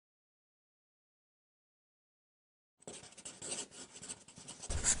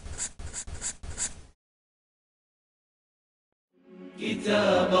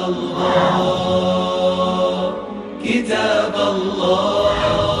كتاب الله كتاب الله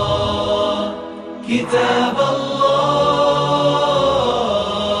كتاب الله.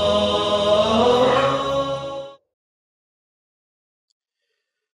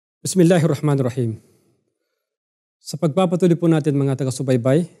 Bismillahirrahmanirrahim. Sa pagpapatuloy po natin mga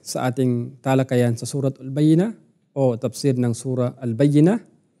taga-subaybay sa ating talakayan sa Surah Al-Bayyinah o Tafsir ng Surah Al-Bayyinah,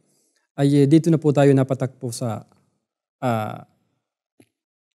 ay dito na po tayo napatakpo sa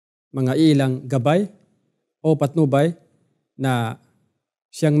mga ilang gabay o patnubay na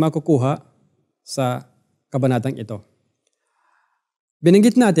siyang makukuha sa kabanatang ito.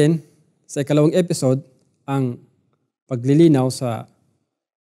 Binanggit natin sa ikalawang episode ang paglilinaw sa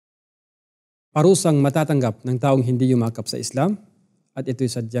parusang matatanggap ng taong hindi yumakap sa Islam, at ito'y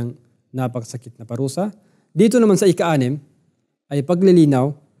sadyang napakasakit na parusa. Dito naman sa ika-6 ay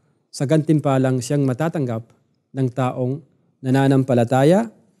paglilinaw sa gantimpalang siyang matatanggap ng taong nananampalataya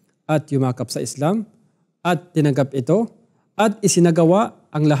at yumakap sa Islam at tinanggap ito at isinagawa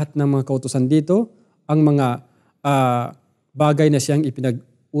ang lahat ng mga kautusan dito, ang mga bagay na siyang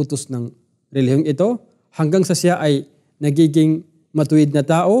ipinag-utos ng relihiyong ito, hanggang sa siya ay nagiging matuwid na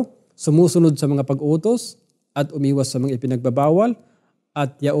tao, sumusunod sa mga pag-utos at umiwas sa mga ipinagbabawal,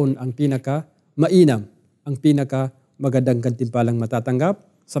 at yaon ang pinaka-mainam, ang pinaka-magandang gantimpalang matatanggap,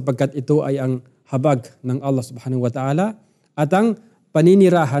 sapagkat ito ay ang habag ng Allah subhanahu wa ta'ala at ang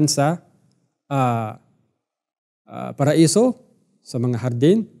paninirahan sa paraiso, sa mga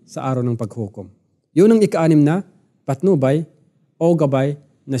hardin, sa araw ng paghukom. Yun ang ika-6 na patnubay o gabay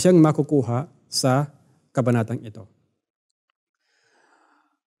na siyang makukuha sa kabanatang ito.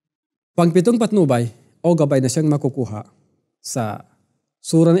 Pang-7 patnubay o gabay na siyang makukuha sa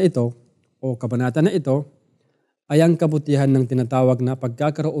sura na ito o kabanata na ito ay ang kabutihan ng tinatawag na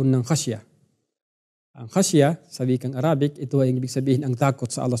pagkakaroon ng khasya. Ang khasya, sa wikang Arabic, ito ay ibig sabihin ang takot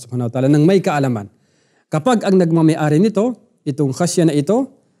sa Allah subhanahu wa ta'ala ng may kaalaman. Kapag ang nagmamayari nito, itong khasya na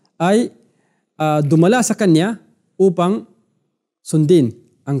ito, ay dumala sa kanya upang sundin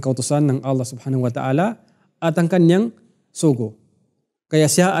ang kautusan ng Allah subhanahu wa ta'ala at ang kanyang sugo.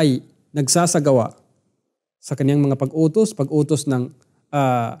 Kaya siya ay nagsasagawa sa kanyang mga pag-utos ng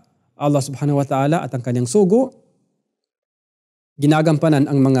Allah subhanahu wa ta'ala at ang kanyang sugo,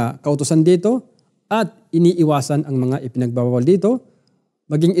 ginagampanan ang mga kautusan dito at iniiwasan ang mga ipinagbawal dito,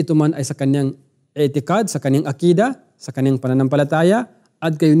 maging ito man ay sa kanyang etikad, sa kanyang akida, sa kanyang pananampalataya,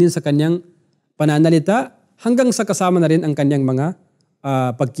 at gayon din sa kanyang pananalita, hanggang sa kasama na rin ang kanyang mga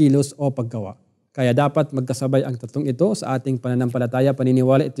pagkilos o paggawa. Kaya dapat magkasabay ang tatlong ito sa ating pananampalataya,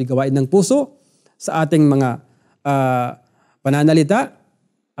 paniniwala, ito'y gawain ng puso, sa ating mga pananalita,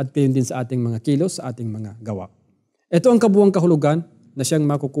 at gayon din sa ating mga kilos, sa ating mga gawa. Ito ang kabuwang kahulugan na siyang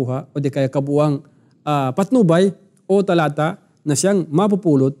makukuha o di kaya kabuwang patnubay o talata na siyang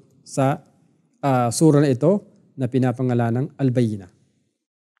mapupulot sa sura na ito na pinapangalanang Al-Bayyinah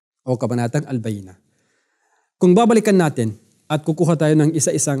o kabanatang Al-Bayyinah. Kung babalikan natin at kukuha tayo ng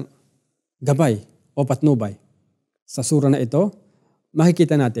isa-isang gabay o patnubay sa sura na ito,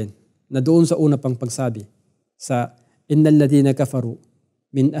 makikita natin na doon sa una pang pagsabi sa innal ladhina kafaru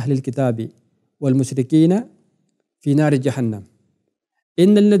min ahlil kitabi wal musyrikina fi nari jahannam.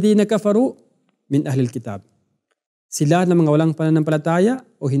 Innal ladhina kafaru min ahlil kitab. Sila na mga walang pananampalataya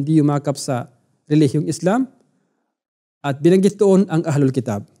o hindi yumakap sa relihiyong Islam, at binanggit doon ang ahlul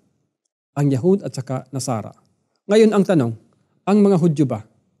kitab, ang Yahud at saka Nasara. Ngayon ang tanong, ang mga Hudyo ba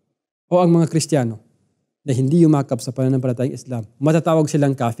o ang mga Kristiyano na hindi yumakap sa pananampalatayang Islam, matatawag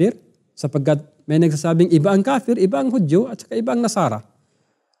silang kafir? Sapagkat may nagsasabing iba ang kafir, iba ang Hudyo at saka iba ang Nasara.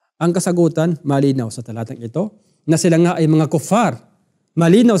 Ang kasagutan, malinaw sa talatang ito, na sila nga ay mga kuffar.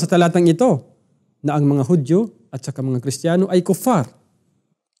 Malinaw sa talatang ito na ang mga Hudyo at saka mga Kristiyano ay kuffar.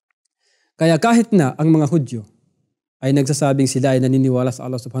 Kaya kahit na ang mga Hudyo ay nagsasabing sila ay naniniwala sa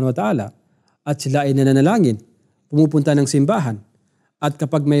Allah subhanahu wa ta'ala at sila ay nananalangin, pumupunta ng simbahan, at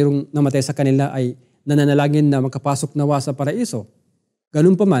kapag mayroong namatay sa kanila ay nananalangin na makapasok nawa sa paraiso,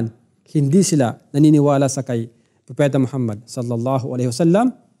 ganun pa man, hindi sila naniniwala sa kay Propeta Muhammad sallallahu alaihi wasallam,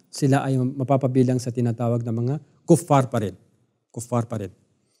 sila ay mapapabilang sa tinatawag na mga kuffar pa rin. Kuffar pa rin.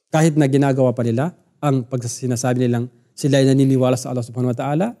 Kahit na ginagawa pa nila ang pagsasinasabi nilang sila ay naniniwala sa Allah subhanahu wa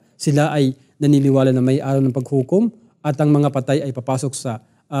ta'ala, sila ay naniniwala na may araw ng paghukom at ang mga patay ay papasok sa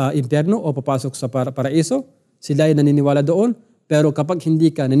impyerno o papasok sa paraiso, sila ay naniniwala doon. Pero kapag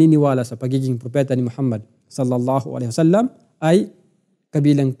hindi ka naniniwala sa pagiging propeta ni Muhammad sallallahu alaihi wasallam, ay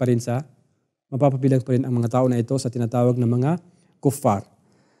kabilang pa rin mapapabilang pa rin ang mga tao na ito sa tinatawag na mga kuffar.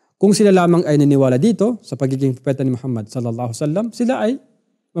 Kung sila lamang ay naniniwala dito sa pagiging propeta ni Muhammad sallallahu alaihi wasallam, sila ay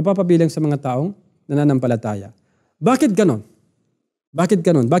mapapabilang sa mga taong nananampalataya. Bakit ganon? Bakit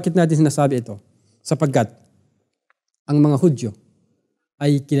ganun? Bakit natin sinasabi ito? Sapagkat ang mga Hudyo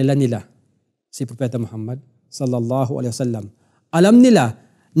ay kilala nila si Propeta Muhammad sallallahu alaihi wasallam. Alam nila,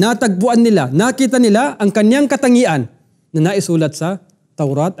 natagpuan nila, nakita nila ang kanyang katangian na naisulat sa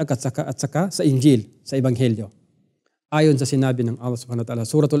Taurat at saka sa Injil, sa Ebanghelyo. Ayon sa sinabi ng Allah subhanahu wa ta'ala,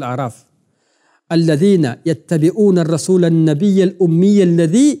 Surah Al-A'raf, الَّذِينَ يَتَّبِعُونَ الرَّسُولَ النَّبِيَّ الْأُمِّيَّ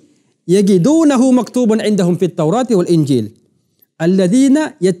الَّذِي يَجِدُونَهُ مَكْتُوبًا عِندَهُمْ فِي التَّوْرَاةِ وَالْإِنْجِيلِ الَّذِينَ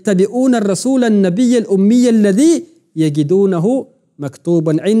يَتَّبِعُونَ الرَّسُولَ النَّبِيَّ الْأُمِّيَّ الَّذِي يَجِدُونَهُ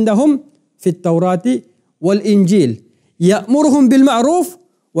مَكْتُوبًا عِندَهُمْ فِي التَّوْرَاةِ وَالْإِنْجِيلِ يَأْمُرُهُمْ بِالْمَعْرُوفِ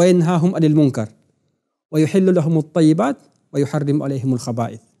وَيَنْهَاهُمْ عَنِ الْمُنكَرِ وَيُحِلُّ لَهُمُ الطَّيِّبَاتِ وَيُحَرِّمُ عَلَيْهِمُ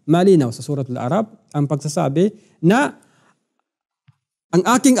الْخَبَائِثِ. Malinaw sa Surah Al-A'raf ang pagsasabi na ang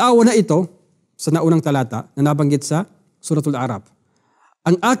aking awa na ito sa naunang talata na nabanggit sa Surah Al-A'raf.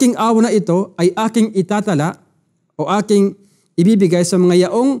 Ang aking awa na ito ay aking itatala o aking ibibigay sa mga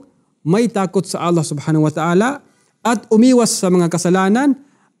yaong may takot sa Allah subhanahu wa ta'ala at umiwas sa mga kasalanan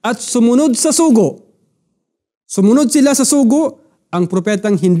at sumunod sa sugo. Sumunod sila sa sugo ang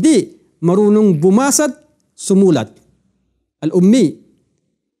propetang hindi marunong bumasa't sumulat. Al-ummi,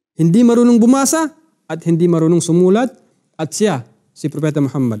 hindi marunong bumasa at hindi marunong sumulat, at siya, si Propeta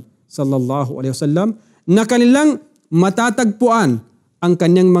Muhammad sallallahu alaihi wasallam, na kanilang matatagpuan ang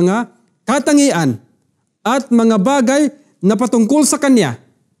kanyang mga katangian at mga bagay na patungkol sa kanya.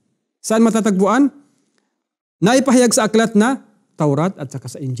 Saan matatagpuan? Naipahayag sa aklat na Taurat at saka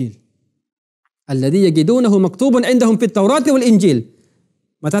sa Injil. Alladhi yajidunahu maktuban indahum fit Tawrati wal Injil.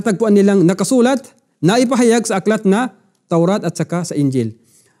 Matatagpuan nilang nakasulat, naipahayag sa aklat na Taurat at saka sa Injil.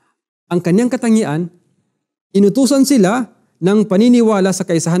 Ang kanyang katangian, inutusan sila ng paniniwala sa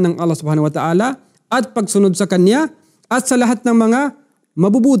kaisahan ng Allah subhanahu wa ta'ala at pagsunod sa kanya at sa lahat ng mga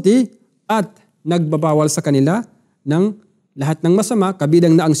mabubuti at nagbabawal sa kanila ng lahat ng masama,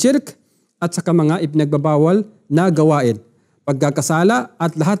 kabilang na ang shirk at saka mga ipinagbabawal na gawain, pagkakasala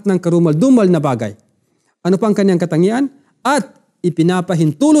at lahat ng karumal-dumal na bagay. Ano pa ang kanyang katangian? At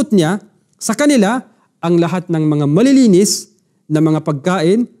ipinapahintulot niya sa kanila ang lahat ng mga malilinis na mga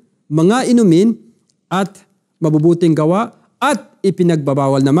pagkain, mga inumin at mabubuting gawa, at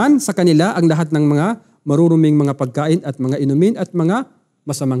ipinagbabawal naman sa kanila ang lahat ng mga maruruming mga pagkain at mga inumin at mga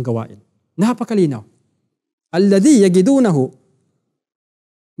masamang gawain. Napakalinaw. Alladhi yajidunahu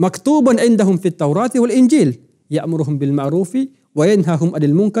maktuban indahum fit Tawrati wal Injil ya'muruhum bil ma'rufi wa yanhahum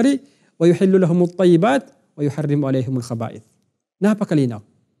 'anil munkari wa yuhillu lahumut tayyibat wa yuharrimu 'alaihimul khaba'ith. Napakalinaw.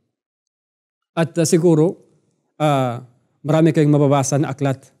 At siguro marami kayong mababasa na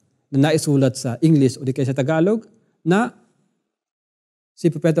aklat na naisulat sa English o di kaya sa Tagalog na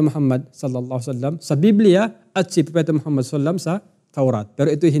si Propeta Muhammad sallallahu alaihi wasallam sa Biblia at si Propeta Muhammad sallallahu alaihi wasallam sa Taurat. Pero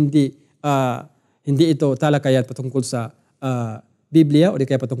ito hindi ito talakayan patungkol sa Biblia o di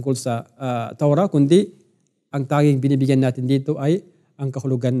kaya patungkol sa Taurat, kundi ang tanging binibigyan natin dito ay ang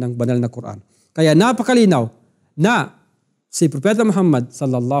kahulugan ng banal na Quran. Kaya napakalinaw na si Propeta Muhammad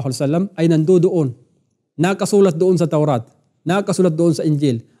sallallahu alaihi wasallam ay nandoon, nakasulat doon sa Taurat, nakasulat doon sa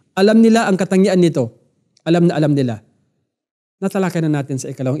Injil. Alam nila ang katangian nito. Alam nila. Natalakay na natin sa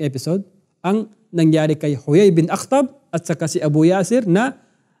ikalawang episode ang nangyari kay Huyay bin Akhtab at saka si Abu Yasir na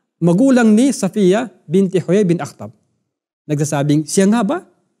magulang ni Safiya binti Huyay bin Akhtab. Nagsasabing, siya nga ba?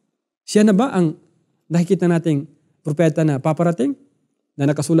 Siya na ba ang nakikita nating propeta na paparating na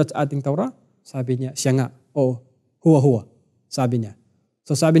nakasulat sa ating Taurah? Sabi niya, siya nga. O huwa. Sabi niya.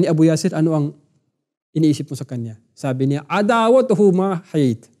 So sabi ni Abu Yasir, ano ang iniisip mo sa kanya? Sabi niya, adawatuhu ma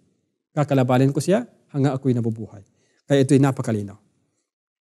hayit. Kakalabanin ko siya hanggang ako'y nabubuhay. Kaya ito'y napakalinaw.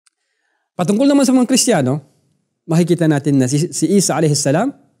 Patungkol naman sa mga Kristiyano, makikita natin na si Isa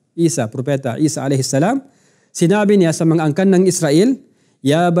a.s. Propeta Isa a.s. sinabi niya sa mga angkan ng Israel,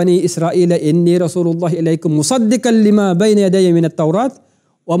 Ya bani Israel, inni Rasulullah ilaykum musaddiqan lima bayna yadayya min at-Taurat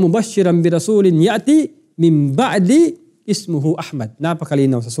wa mubashiran bi rasulin ya'ti min ba'di ismuhu Ahmad.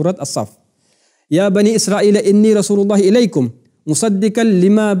 Napakalinaw sa surat As-Saff. Ya bani Israel, inni Rasulullah ilaykum musaddiqan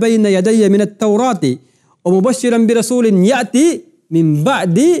lima bayna yadayya min at-Taurati wa mubashiran bi rasulin ya'ti min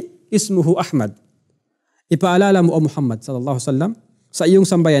ba'di ismuhu Ahmad. Ipaalala mo, O Muhammad sallallahu alaihi wasallam, sa iyong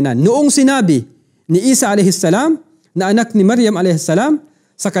sambayanan, noong sinabi ni Isa a.s. na anak ni Maryam a.s.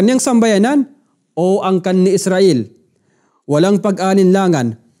 sa kanyang sambayanan, O angkan ni Israel, walang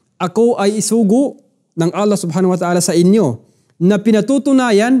pag-alinlangan, ako ay isugo ng Allah subhanahu wa ta'ala sa inyo na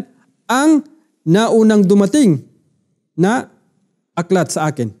pinatutunayan ang naunang dumating na aklat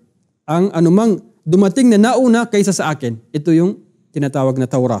sa akin. Ang anumang dumating na nauna kaysa sa akin. Ito yung tinatawag na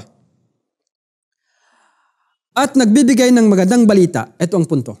Taurah. At nagbibigay ng magandang balita. Ito ang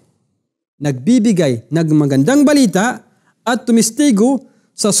punto. Nagbibigay ng magandang balita at tumistigo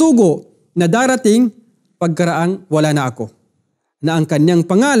sa sugo na darating pagkaraang wala na ako, na ang kanyang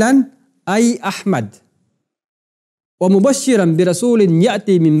pangalan ay Ahmad. Wa mubashiran bi rasulin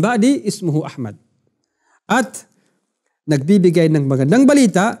ya'ti min ba'di ismuhu Ahmad. At nagbibigay ng magandang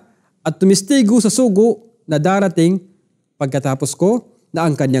balita at tumistigo sa sugo na darating pagkatapos ko, na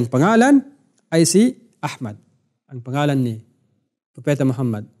ang kanyang pangalan ay si Ahmad. Ang pangalan ni Propeta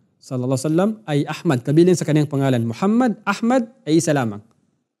Muhammad sallallahu alaihi wasallam ay Ahmad. Kabilin sa kanyang pangalan Muhammad, Ahmad ay isa lamang.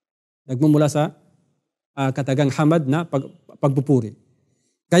 Nagmumula sa katagang hamad na pagpupuri.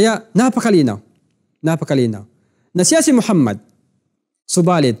 Kaya napakalinaw na siya si Muhammad.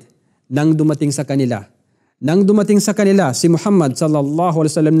 Subalit, nang dumating sa kanila si Muhammad sallallahu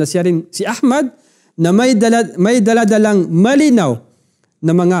alaihi wasallam na siya rin si Ahmad, na may daladalang malinaw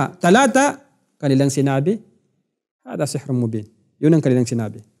na mga talata, kanilang sinabi, hada sihrun mubin. Yun ang kanilang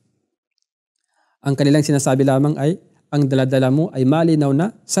sinabi. Ang kanilang sinasabi lamang ay, ang daladala mo ay malinaw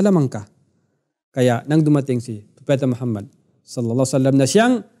na salamang ka. Kaya nang dumating si Propeta Muhammad sallallahu alaihi wasallam na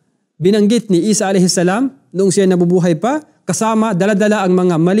siyang binanggit ni Isa alaihi salam noong siya nabubuhay pa, kasama daladala ang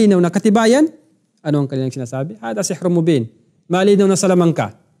mga malinaw na katibayan, ano ang kanilang sinasabi? Hada sihrun mubin. Malinaw na salamang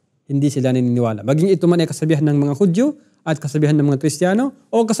ka. Hindi sila naniniwala. Maging ito man ay kasabihan ng mga Hudyo at kasabihan ng mga Kristiyano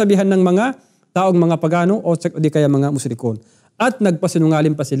o kasabihan ng mga taong mga pagano o di kaya mga musrikon. At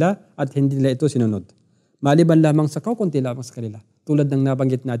nagpasinungaling pa sila at hindi nila ito sinunod. Maliban lamang sa kaunti lamang sa kanila. Tulad ng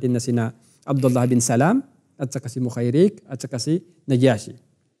nabanggit natin na sina Abdullah bin Salam at saka si Mukhairik at saka si Najashi.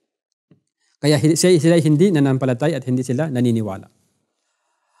 Kaya sila hindi nanampalatay at hindi sila naniniwala.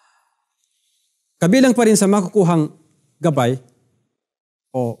 Kabilang pa rin sa makukuhang gabay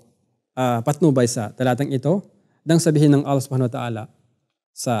o patnubay sa talatang ito, nang sabihin ng Allah subhanahu wa ta'ala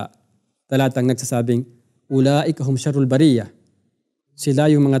sa talatang nagsasabing, ulaika hum syarrul bariyah. Sila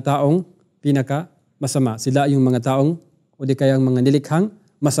yung mga taong pinaka masama. Sila yung mga taong o di kayang mga nilikhang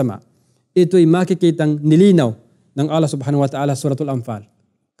masama. Ito'y makikitang nilinaw ng Allah subhanahu wa ta'ala suratul Anfal.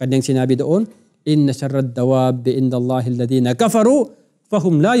 Kanyang sinabi doon, inna syarrad dawabi indallahi alladhina kafaru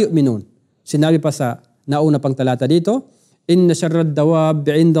fahum la yu'minun. Sinabi pa sa nauna pang talata dito, inna syarrad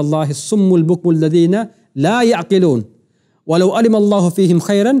dawabi indallahi summul bukmul alladhina la ya'qilun. Walau alima Allahu fihim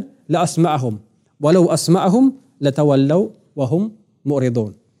khairan la asma'ahum. Walau asma'ahum latawallaw wa hum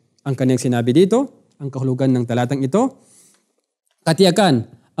mu'ridun. Ang kanyang sinabi dito, ang kahulugan ng talatang ito, katiyakan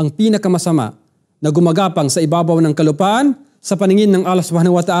ang pinakamasama na gumagapang sa ibabaw ng kalupaan sa paningin ng Allah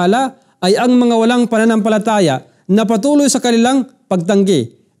subhanahu wa ta'ala ay ang mga walang pananampalataya na patuloy sa kanilang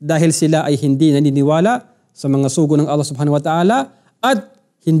pagtanggi dahil sila ay hindi naniniwala sa mga sugo ng Allah subhanahu wa ta'ala at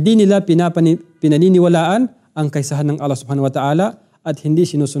hindi nila pinaniniwalaan ang kaisahan ng Allah subhanahu wa ta'ala at hindi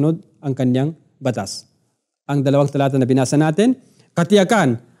sinusunod ang kanyang batas. Ang dalawang talata na binasa natin,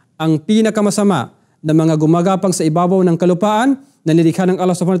 katiyakan ang pinakamasama na mga gumagapang sa ibabaw ng kalupaan na nilikha ng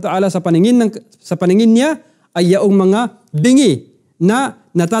Allah subhanahu wa ta'ala sa paningin niya ay yaong mga bingi na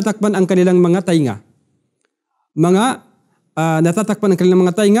natatakpan ang kanilang mga tainga. Natatakpan ang kanilang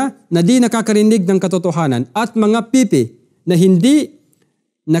mga tainga na di nakakarinig ng katotohanan at mga pipi na hindi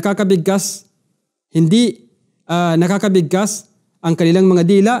nakakabigkas ang kanilang mga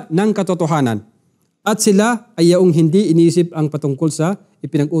dila ng katotohanan. At sila ay yaong hindi iniisip ang patungkol sa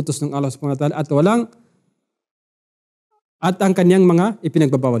ipinag-utos ng Allah subhanahu wa ta'ala at ang kanyang mga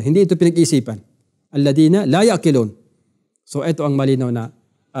ipinagbabawal. Hindi ito pinag-isipan. Alladina la ya'qilun. So ito ang malinaw na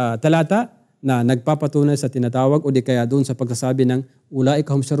talata na nagpapatunay sa tinatawag o di kaya doon sa pagsasabi ng ulaika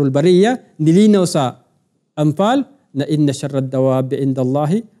hum syarrul bariyah, nilinaw sa Anfal na inna syarrad dawabi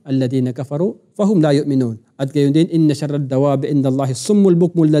indallahi alladina kafaru fahum la yu'minun. At gayon din inna syarrad dawabi indallahi summul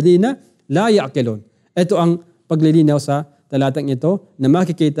bukmul ladina la ya'qilun. Ito ang paglilinaw sa talatang ito na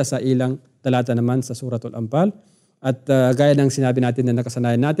makikita sa ilang talata naman sa Suratul Anfal. At gaya ng sinabi natin na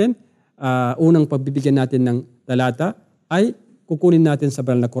nakasanayan natin, unang pagbibigyan natin ng talata ay kukunin natin sa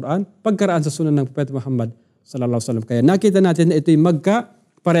banal na Quran pagkaraan sa sunan ng Propeta Muhammad sallallahu alaihi wasallam. Kaya nakita natin na ito'y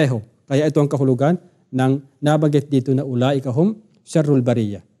magkapareho. Kaya ito ang kahulugan ng nabanggit dito na ulaika hum syarrul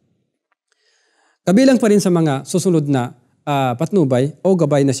bariyah. Kabilang pa rin sa mga susunod na patnubay o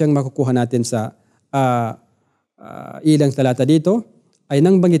gabay na siyang makukuha natin sa ilang talata dito ay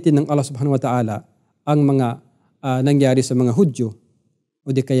nang banggitin ng Allah subhanahu wa ta'ala ang mga nangyari sa mga Hudyo o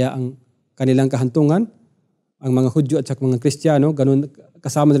di kaya ang kanilang kahantungan, ang mga Hudyo at saka mga Kristiyano, ganun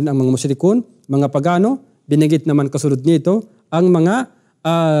kasama rin ang mga musyrikon, mga pagano, binanggit naman kasunod nito ang mga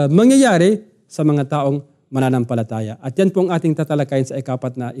mangyayari sa mga taong mananampalataya. At yan po ang ating tatalakayin sa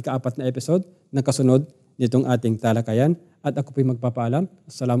ikaapat na episode na kasunod nitong ating talakayan. At ako po'y magpapaalam.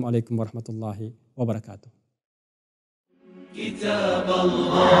 Assalamualaikum warahmatullahi wabarakatuh. كتاب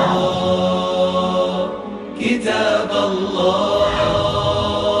الله كتاب الله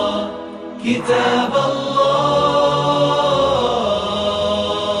كتاب الله.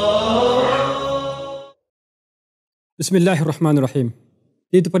 Bismillahirrahmanirrahim.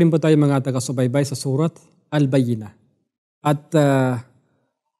 Dito pa rin po tayo mga taga-subaybay sa Surah Al-Bayyinah. At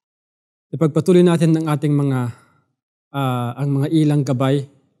ipagpatuloy natin ang ating ang mga ilang gabay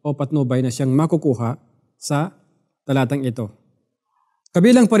o patnubay na siyang makukuha sa talatang ito.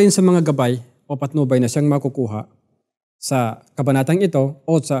 Kabilang pa rin sa mga gabay o patnubay na siyang makukuha sa kabanatang ito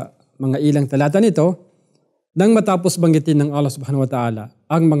o sa mga ilang talata nito nang matapos banggitin ng Allah subhanahu wa ta'ala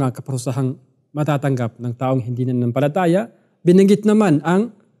ang mga kaparusahang matatanggap ng taong hindi nananampalataya, binanggit naman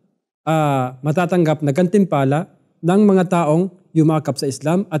ang matatanggap na gantimpala ng mga taong yumakap sa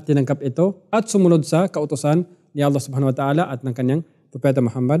Islam at tinanggap ito at sumunod sa kautusan ni Allah subhanahu wa ta'ala at ng kanyang Propeta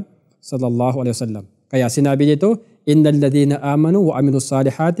Muhammad sallallahu alaihi wasallam. Kaya sinabi dito, innal ladhina amanu wa amilus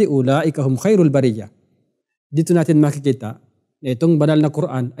salihati ulaika hum khairul bariyah. Dito natin makikita na itong banal na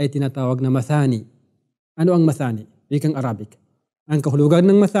Quran ay tinatawag na mathani. Ano ang mathani? Wikang Arabic. Ang kahulugan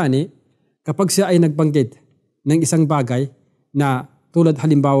ng mathani, kapag siya ay nagbanggit ng isang bagay na tulad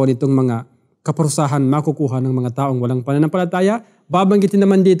halimbawa nitong mga kaparusahan makukuha ng mga taong walang pananampalataya, babanggitin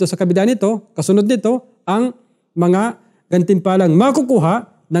naman dito sa kabila nito, kasunod nito, ang mga gantimpalang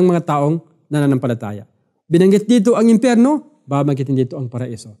makukuha ng mga taong nananampalataya. Binanggit dito ang impyerno, babanggitin dito ang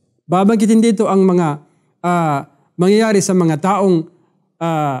paraiso. Babanggitin dito ang mga mangyayari sa mga taong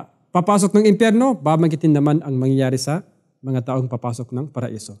papasok ng impyerno, babanggitin naman ang mangyayari sa mga taong papasok ng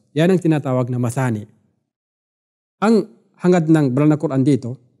paraiso. Yan ang tinatawag na mathani. Ang hangad ng banal na Quran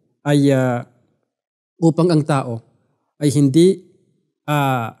dito ay upang ang tao ay hindi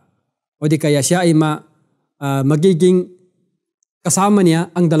o di kaya siya ay magiging kasama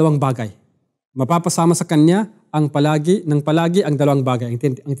niya ang dalawang bagay. Mapapasama sa kanya ang palagi ang dalawang bagay.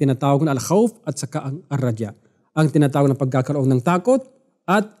 Ang tinatawag na al-khawf at saka ang ar-raja. Ang tinatawag na pagkakaroon ng takot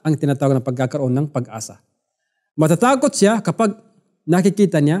at ang tinatawag na pagkakaroon ng pag-asa. Matatakot siya kapag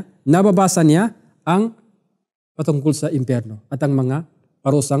nakikita niya, nababasa niya ang patungkol sa impyerno at ang mga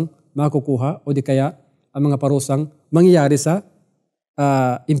parusang makukuha o di kaya ang mga parusang mangyayari sa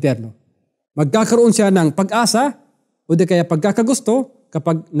impyerno. Magkakaroon siya ng pag-asa o di kaya pagkakagusto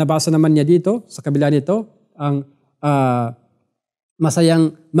kapag nabasa naman niya dito sa kabila nito ang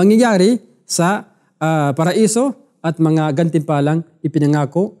masayang mangyayari sa paraiso at mga gantimpalang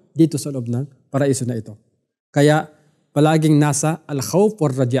ipinangako dito sa loob ng paraiso na ito. Kaya palaging nasa al-khawf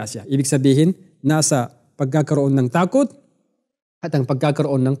war raja siya. Ibig sabihin, nasa pagkakaroon ng takot at ang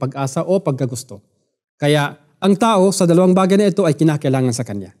pagkakaroon ng pag-asa o pagkagusto. Kaya ang tao sa dalawang bagay na ito ay kinakailangan sa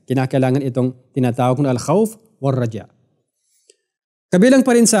kanya. Kinakailangan itong tinatawag na al-khawf war raja. Kabilang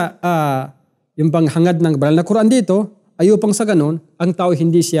pa rin sa yung panghangad ng banal na Quran dito, ay upang sa ganun, ang tao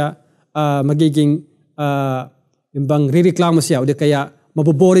hindi siya magiging yung bang rireklamo siya o di kaya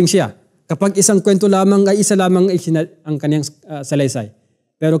maboboring siya. Kapag isang kwento lamang ay isa lamang ang kanyang salaysay.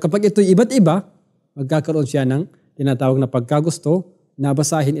 Pero kapag ito'y iba't iba, magkakaroon siya ng tinatawag na pagkagusto,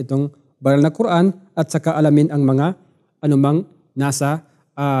 nabasahin itong banal na Quran at saka alamin ang mga anumang nasa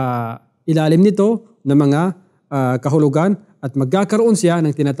ilalim nito na mga kahulugan at magkakaroon siya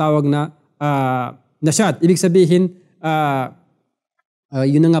ng tinatawag na nasyat. Ibig sabihin,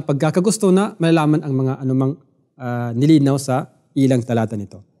 yun na nga pagkakagusto na malalaman ang mga anumang nilinaw sa ilang talata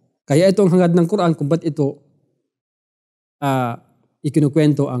nito. Kaya ito ang hangad ng Quran kung ba't ito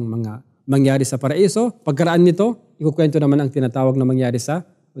ikinukwento ang mga mangyari sa paraiso. Pagkaraan nito, ikukwento naman ang tinatawag na mangyari sa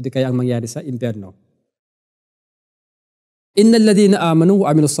o di kaya ang mangyari sa impyerno. Innal ladhina amanu wa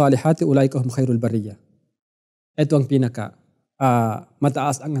amilus salihati ulaika hum khairul bariyah. Ito ang pinaka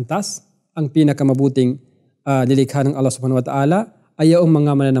mataas ang antas, ang pinakamabuting nilikha ng Allah subhanahu wa ta'ala ay ang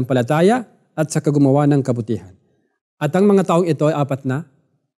mga mananampalataya at saka gumawa ng kabutihan. At ang mga taong ito ay apat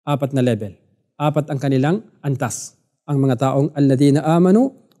na level. Apat ang kanilang antas. Ang mga taong alladhina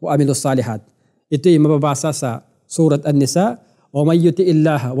amanu wa amilus salihat. Ito ay mababasa sa Surat An-Nisa, wa may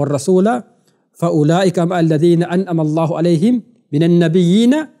yuti'illaha war rasula fa ulaika ma'al ladhina an'ama Allahu alaihim minan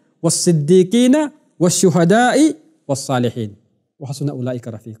nabiyyina was siddiqina was syuhada'i was salihin. Wa hasuna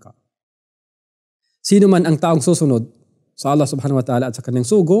ulaika rafiqa. Sino man ang taong susunod sa Allah subhanahu wa ta'ala at sa kanyang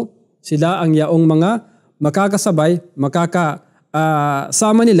sugo, sila ang yaong mga makakasabay,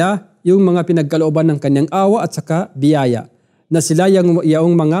 makakasama nila yung mga pinagkalooban ng kanyang awa at saka biyaya. Na sila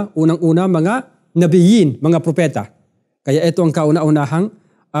yaong mga unang-una mga nabiyin, mga propeta. Kaya ito ang kauna-unahang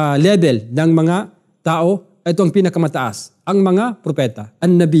level ng mga tao, ito ang pinakamataas, ang mga propeta,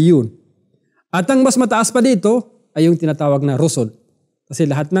 ang nabiyun. At ang mas mataas pa dito ay yung tinatawag na rusul. Kasi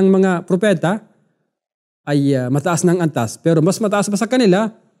lahat ng mga propeta ay mataas ng antas. Pero mas mataas pa sa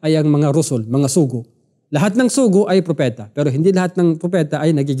kanila ay ang mga rusul, mga sugo. lahat ng sugo ay propeta, pero hindi lahat ng propeta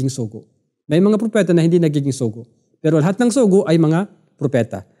ay nagiging sugo. May mga propeta na hindi nagiging sugo, pero lahat ng sugo ay mga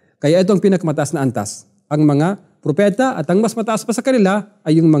propeta. Kaya ito ang pinakamataas na antas. Ang mga propeta at ang mas mataas pa sa kanila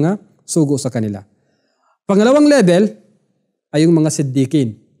ay yung mga sugo sa kanila. Pangalawang level ay yung mga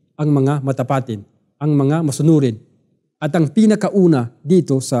siddiqin, ang mga matapatin, ang mga masunurin. At ang pinakauna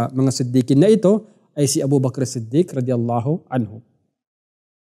dito sa mga siddiqin na ito ay si Abu Bakr Siddiq radiyallahu anhu.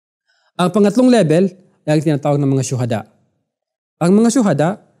 Ang pangatlong level ay ang tinatawag ng mga syuhada. Ang mga syuhada,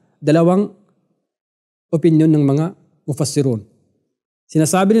 dalawang opinion ng mga mufassirun.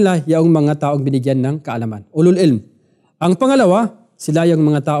 Sinasabi nila yung mga taong binigyan ng kaalaman, ulul ilm. Ang pangalawa, sila yung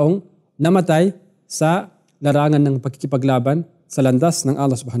mga taong namatay sa larangan ng pagkikipaglaban sa landas ng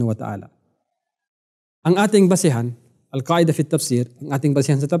Allah subhanahu wa ta'ala. Ang ating basihan, Al-Qaeda fi Tafsir, ang ating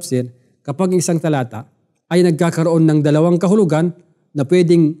basihan sa tafsir, kapag isang talata ay nagkakaroon ng dalawang kahulugan na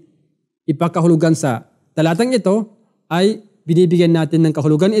pwedeng ipakahulugan sa talatang ito, ay binibigyan natin ng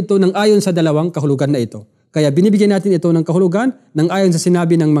kahulugan ito ng ayon sa dalawang kahulugan na ito. Kaya binibigyan natin ito ng kahulugan ng ayon sa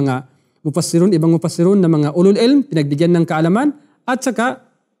sinabi ng mga mufassirun, ibang mufassirun na mga ulul ilm, pinagbigyan ng kaalaman, at saka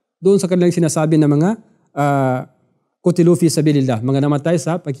doon sa kanilang sinasabi na mga kutilu fi sabilillah, mga namatay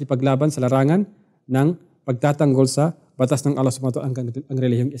sa pagkipaglaban sa larangan ng pagtatanggol sa batas ng Allah subhanahu wa ta'ala ang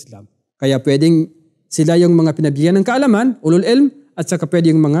relihiyong Islam. Kaya pwedeng sila yung mga pinabigyan ng kaalaman, ulul ilm, at saka pwede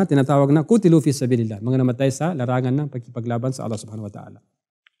yung mga tinatawag na kutilu fi sabilillah, mga namatay sa larangan ng pagkipaglaban sa Allah subhanahu wa ta'ala.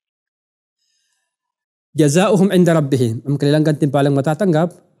 Jazaohum inda rabbihim, ang kanilang gantimpalang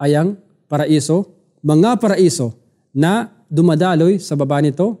matatanggap ay ang paraiso, mga paraiso na dumadaloy sa baba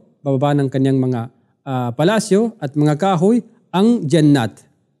nito, bababa ng kanyang mga palasyo at mga kahoy, ang jannat.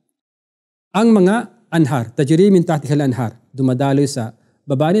 Ang mga anhar, tajri min tahtihal anhar, dumadaloy sa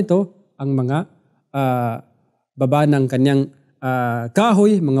baba nito ang mga baba ng kanyang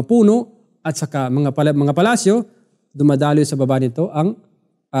kahoy, mga puno, at saka mga palasyo, dumadaloy sa baba nito ang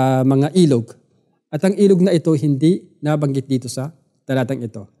mga ilog. At ang ilog na ito hindi nabanggit dito sa talatang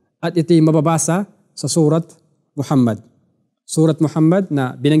ito. At ito'y mababasa sa Surat Muhammad. Surat Muhammad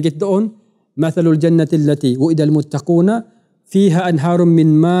na binanggit doon, Mathalul jannati allati wu'idal muttaquna fiha anharum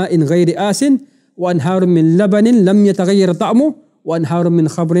min ma'in ghairi asin wa anharum min labanin lam yataghayyar ta'mu wa anharum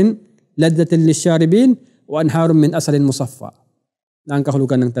min khamrin laddatin lisyaribin wa anharum min asalin musaffa. Na ang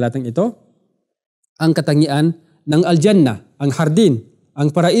kahulugan ng talatang ito, ang katangian ng al-jannah, ang hardin,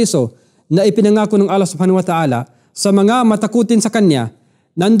 ang paraiso na ipinangako ng Allah subhanahu wa ta'ala sa mga matakutin sa Kanya,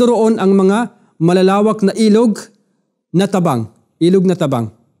 nandoon ang mga malalawak na ilog na tabang,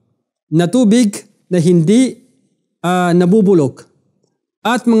 na tubig na hindi nabubulok,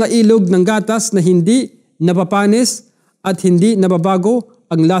 at mga ilog ng gatas na hindi napapanis at hindi nababago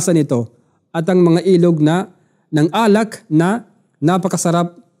ang lasa nito, at ang mga ilog ng alak na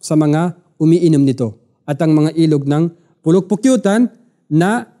napakasarap sa mga umiinom nito, at ang mga ilog ng pulok-pukyutan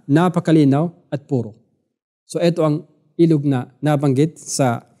na napakalinaw at puro. So ito ang ilog na nabanggit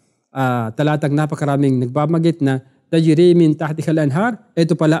sa talatang napakaraming nagbabanggit na tajri min tahtihal anhar.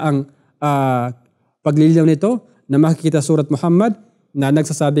 Ito pala ang paglilinaw nito na makikita Surat Muhammad na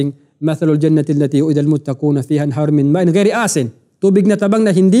nagsasabing mathalul jannati allati wu'idal muttaquna fiha anharun min ma'in ghairi asin, tubig na tabang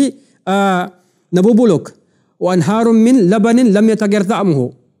na hindi nabubulok, wa anharun min labanin lam yataghayyar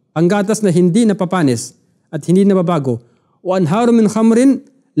ta'muhu, ang gatas na hindi napapanis at hindi nababago, wa anharun min khamrin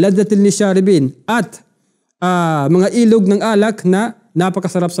laddatin lisyaribin, at mga ilog ng alak na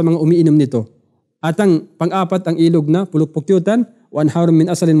napakasarap sa mga umiinom nito. At ang pang-apat, ang ilog na puluk-pukyutan, wa anharun min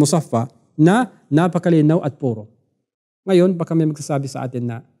asalin musaffa, na napakalinaw at puro. Ngayon, baka may magsasabi sa atin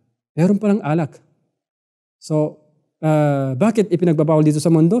na meron palang alak. So, bakit ipinagbabawal dito sa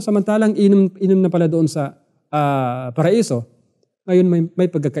mundo? Samantalang inom na pala doon sa paraiso. Ngayon, may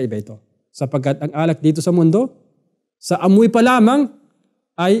pagkakaiba ito. Sapagkat ang alak dito sa mundo, sa amoy pa lamang,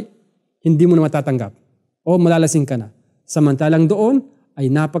 ay hindi mo na matatanggap o malalasing ka na. Samantalang doon ay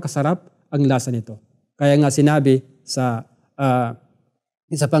napakasarap ang lasa nito. Kaya nga sinabi sa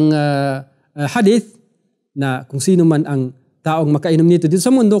isa pang hadith na kung sino man ang taong makainom nito dito sa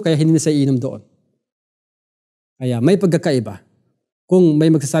mundo, kaya hindi na siya iinom doon. Kaya may pagkakaiba. Kung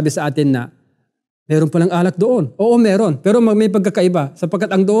may magsasabi sa atin na meron palang alak doon, oo meron, pero may pagkakaiba sapagkat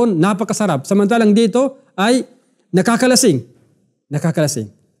ang doon napakasarap. Samantalang dito ay nakakalasing.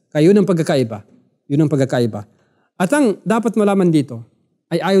 Kaya yun ang pagkakaiba. At ang dapat malaman dito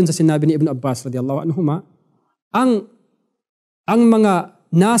ay ayon sa sinabi ni Ibn Abbas radiyallahu anhuma, ang mga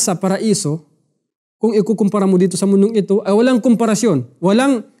nasa paraiso, kung ikukumpara mo dito sa mundong ito, ay walang komparasyon,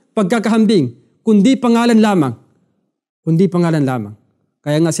 walang pagkakahambing, kundi pangalan lamang.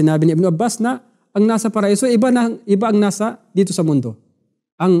 Kaya nga sinabi ni Ibn Abbas na ang nasa paraiso, iba ang nasa dito sa mundo.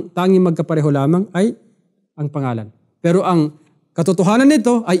 Ang tanging magkapareho lamang ay ang pangalan. Pero ang katotohanan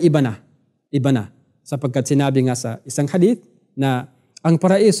nito ay iba na. Iba na. Sapagkat sinabi nga sa isang hadith na ang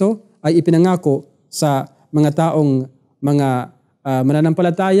paraiso ay ipinangako sa mga taong mga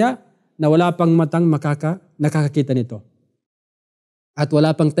mananampalataya na wala pang matang nakakakita nito. At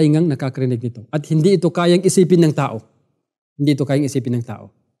wala pang taingang nakakarinig nito. At hindi ito kayang isipin ng tao. Hindi ito kayang isipin ng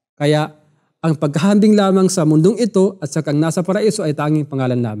tao. Kaya ang pagkahambing lamang sa mundong ito at sa kang nasa paraiso ay tanging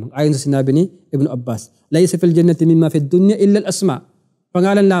pangalan lamang. Ayon sa sinabi ni Ibn Abbas, Laysa fil jannati mimma fid dunya illa al-asma.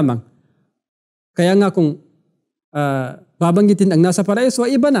 Pangalan lamang. Kaya nga kung babanggitin ang nasa paraiso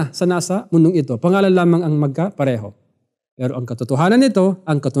ay iba na sa nasa mundong ito. Pangalan lamang ang magkapareho. Pero ang katotohanan nito,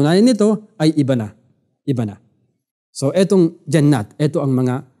 ang katunayan nito ay iba na. Iba na. So etong jannat, ito ang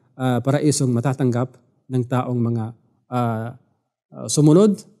mga paraisong matatanggap ng taong mga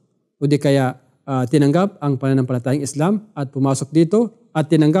sumunod o di kaya tinanggap ang pananampalatayang Islam at pumasok dito at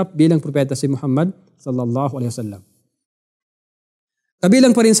tinanggap bilang propeta si Muhammad sallallahu alaihi wasallam.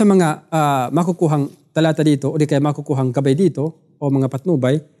 Kabilang pa rin sa mga makukuhang talata dito o di kaya makukuhang gabay dito o mga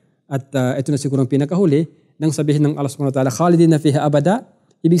patnubay at ito na siguro ang pinakahuli nang sabihin ng Allah subhanahu wa ta'ala, khalidina fiha abada,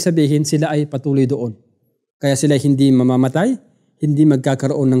 ibig sabihin sila ay patuloy doon. Kaya sila hindi mamamatay, hindi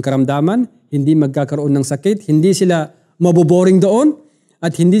magkakaroon ng karamdaman, hindi magkakaroon ng sakit, hindi sila maboboring doon,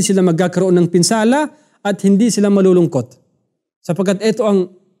 at hindi sila magkakaroon ng pinsala, at hindi sila malulungkot. Sapagkat ito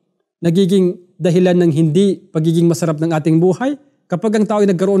ang nagiging dahilan ng hindi pagiging masarap ng ating buhay. Kapag ang tao ay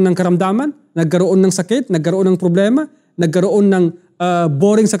nagkaroon ng karamdaman, nagkaroon ng sakit, nagkaroon ng problema, nagkaroon ng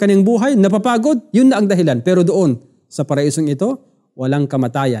boring sa kanyang buhay, napapagod, yun na ang dahilan. Pero doon, sa paraisong ito, walang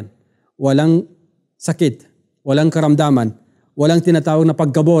kamatayan, walang sakit, walang karamdaman, walang tinatawag na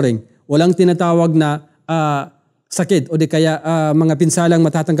pagkaboring, walang tinatawag na sakit o di kaya mga pinsalang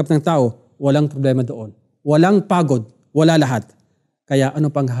matatanggap ng tao, walang problema doon. Walang pagod, wala lahat. Kaya ano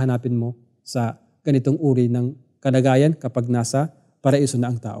pang hahanapin mo sa ganitong uri ng kalagayan kapag nasa paraiso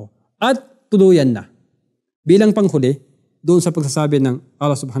na ang tao? At tuluyan na. Bilang panghuli, doon sa pagsasabi ng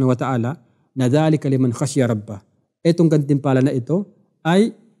Allah subhanahu wa ta'ala, na dhalika liman khashiya rabbah. Itong gantimpala na ito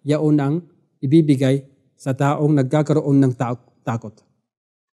ay yaon ang ibibigay sa taong nagkakaroon ng takot.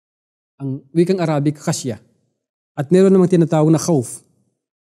 Ang wikang Arabic, khasya. At meron namang tinatawag na khawf.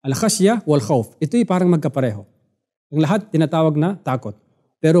 Al-khasya wal khawf. Ito'y parang magkapareho. Ang lahat tinatawag na takot.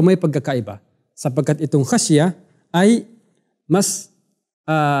 Pero may pagkakaiba. Sapagkat itong khasya ay mas,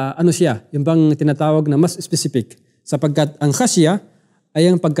 yung bang tinatawag na mas specific. Sapagkat ang khasya ay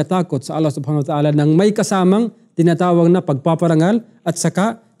ang pagkatakot sa Allah subhanahu wa ta'ala nang may kasamang tinatawag na pagpaparangal at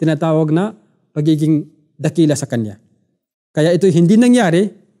saka tinatawag na pagiging dakila sa kanya. Kaya ito hindi nangyari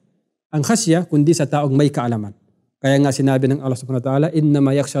ang khasya kundi sa taong may kaalaman. Kaya nga sinabi ng Allah subhanahu wa ta'ala,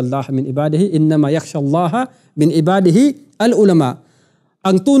 innama yakhshallaha min ibadihi al-ulama.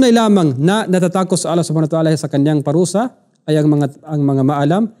 Ang tunay lamang na natatakot sa Allah subhanahu wa ta'ala sa kanyang parusa ay ang mga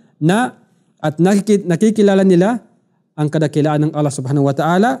maalam na at nakikilala nila ang kadakilaan ng Allah subhanahu wa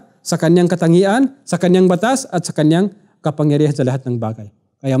ta'ala sa kanyang katangian, sa kanyang batas at sa kanyang kapangyarihan sa lahat ng bagay.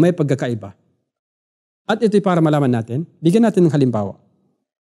 Kaya may pagkakaiba. At ito'y para malaman natin, bigyan natin ng halimbawa.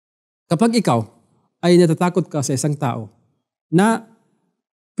 Kapag ikaw ay natatakot ka sa isang tao na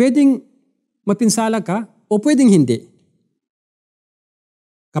pwedeng mapinsala ka o pwedeng hindi.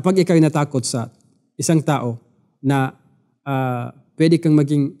 Kapag ikaw ay natakot sa isang tao na pwede kang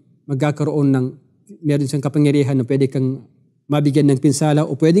magkakaroon ng meron siyang kapangyarihan na pwede kang mabigyan ng pinsala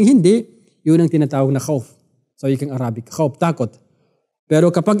o pwedeng hindi, yun ang tinatawag na khawf. Sa wikang Arabic, khawf, takot. Pero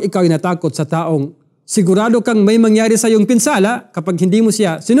kapag ikaw ay natakot sa taong sigurado kang may mangyari sa iyong pinsala, kapag hindi mo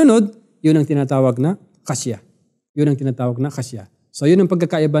siya sinunod, yun ang tinatawag na khasya. Yun ang tinatawag na khasya. So yun ang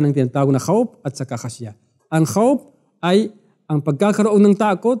pagkakaiba ng tinatawag na khawf at saka khasya. Ang khawf ay ang pagkakaroon ng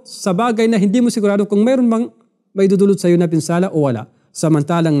takot sa bagay na hindi mo sigurado kung mayroon bang may dudulot sa iyo na pinsala o wala.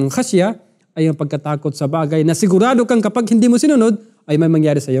 Samantalang ang khasya ay ang pagkatakot sa bagay na sigurado kang kapag hindi mo sinunod ay may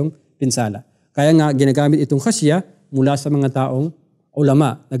mangyari sa iyong pinsala. Kaya nga ginagamit itong khasya mula sa mga taong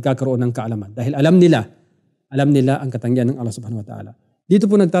ulama nagkakaroon ng kaalaman. Dahil alam nila ang katangian ng Allah subhanahu wa ta'ala. Dito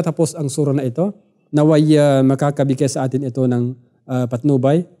po nagtatapos ang surah na ito. Naway makakabigay sa atin ito ng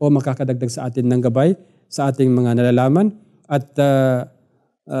patnubay o makakadagdag sa atin ng gabay sa ating mga nalalaman. At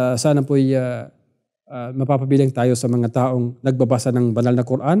sana po'y mapapabilang tayo sa mga taong nagbabasa ng banal na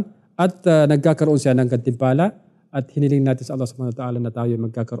Quran at nagkakaroon siya ng gantimpala at hiniling natin sa Allah subhanahu wa ta'ala na tayo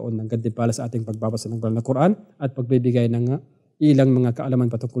magkakaroon ng gantimpala sa ating pagbabasa ng banal na Quran at pagbibigay ng ilang mga kaalaman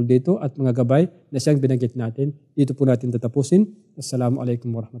patungkol dito at mga gabay na siyang binanggit natin. Dito po natin tatapusin.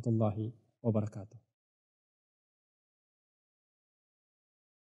 Assalamualaikum warahmatullahi wabarakatuh.